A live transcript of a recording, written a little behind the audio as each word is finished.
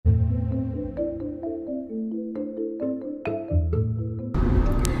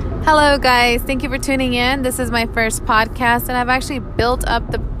Hello, guys. Thank you for tuning in. This is my first podcast, and I've actually built up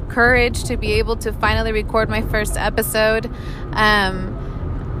the courage to be able to finally record my first episode.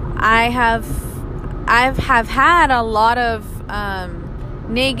 I have had a lot of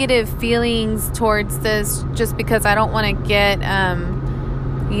negative feelings towards this, just because I don't want to get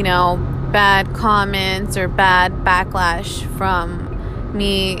bad comments or bad backlash from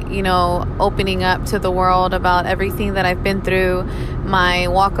me, opening up to the world about everything that I've been through, my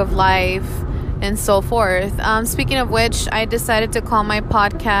walk of life, and so forth. Speaking of which, I decided to call my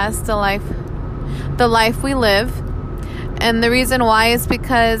podcast The Life We Live. And the reason why is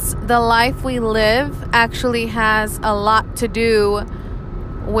because the life we live actually has a lot to do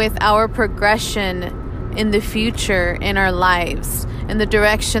with our progression in the future in our lives, in the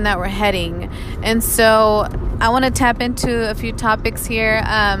direction that we're heading. And so I want to tap into a few topics here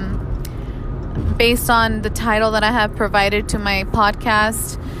based on the title that I have provided to my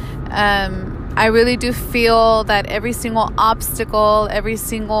podcast. I really do feel that every single obstacle, every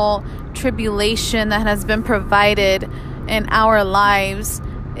single tribulation that has been provided in our lives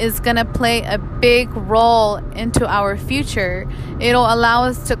is going to play a big role into our future. It'll allow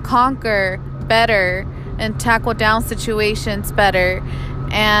us to conquer better and tackle down situations better.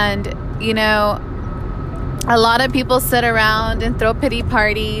 And, a lot of people sit around and throw pity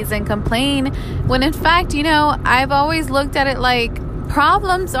parties and complain, when in fact, I've always looked at it like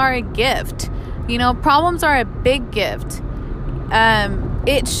problems are a gift. Problems are a big gift.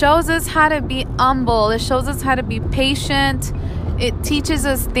 It shows us how to be humble. It shows us how to be patient. It teaches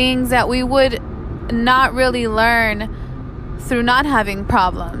us things that we would not really learn through not having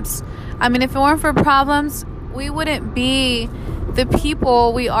problems. If it weren't for problems, we wouldn't be the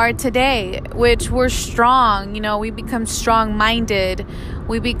people we are today, which we're strong. We become strong-minded.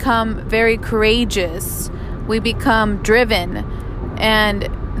 We become very courageous. We become driven. And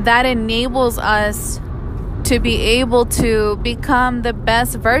that enables us to be able to become the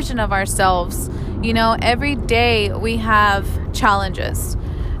best version of ourselves. Every day we have challenges.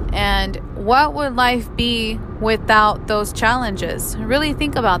 And what would life be without those challenges? Really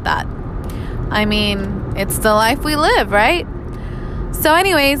think about that. It's the life we live, right? So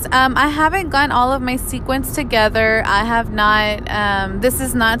anyways, I haven't gotten all of my sequence together. I have not, this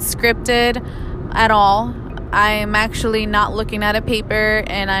is not scripted at all. I'm actually not looking at a paper,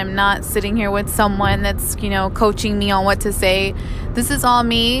 and I'm not sitting here with someone that's, coaching me on what to say. This is all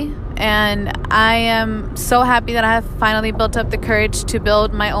me, and I am so happy that I have finally built up the courage to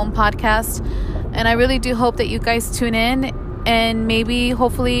build my own podcast. And I really do hope that you guys tune in, and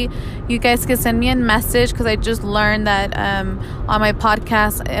hopefully you guys can send me a message, because I just learned that on my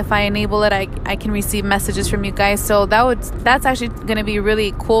podcast, if I enable it, I can receive messages from you guys. So that's actually going to be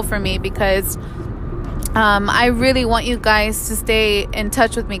really cool for me, because I really want you guys to stay in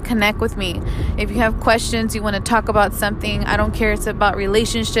touch with me, connect with me. If you have questions, you want to talk about something, I don't care, it's about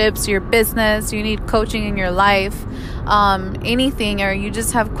relationships, your business, you need coaching in your life, anything, or you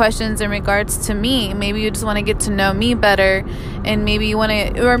just have questions in regards to me. Maybe you just want to get to know me better, and maybe you want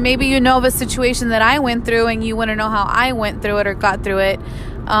to, or maybe of a situation that I went through and you want to know how I went through it or got through it.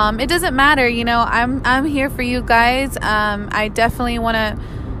 It doesn't matter, I'm here for you guys. I definitely want to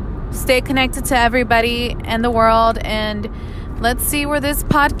stay connected to everybody in the world, and let's see where this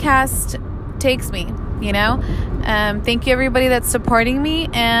podcast takes me. Thank you everybody that's supporting me,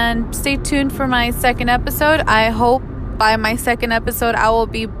 and stay tuned for my second episode. I hope by my second episode I will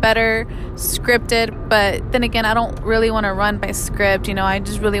be better scripted, but then again, I don't really want to run by script. I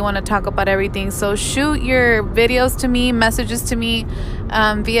just really want to talk about everything. So shoot your videos to me, messages to me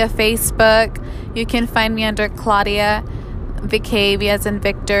via Facebook. You can find me under Claudia Vique, V as in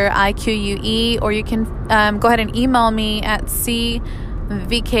Victor, IQUE, or you can go ahead and email me at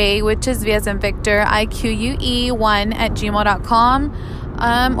cvk, which is V as in Victor, IQUE1 at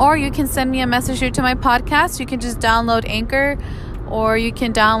gmail.com. Or you can send me a message here to my podcast. You can just download Anchor, or you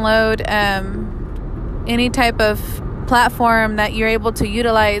can download any type of platform that you're able to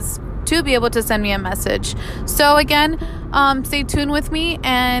utilize to be able to send me a message. So again, stay tuned with me,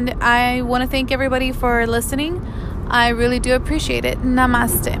 and I want to thank everybody for listening. I really do appreciate it.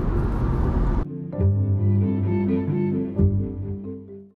 Namaste.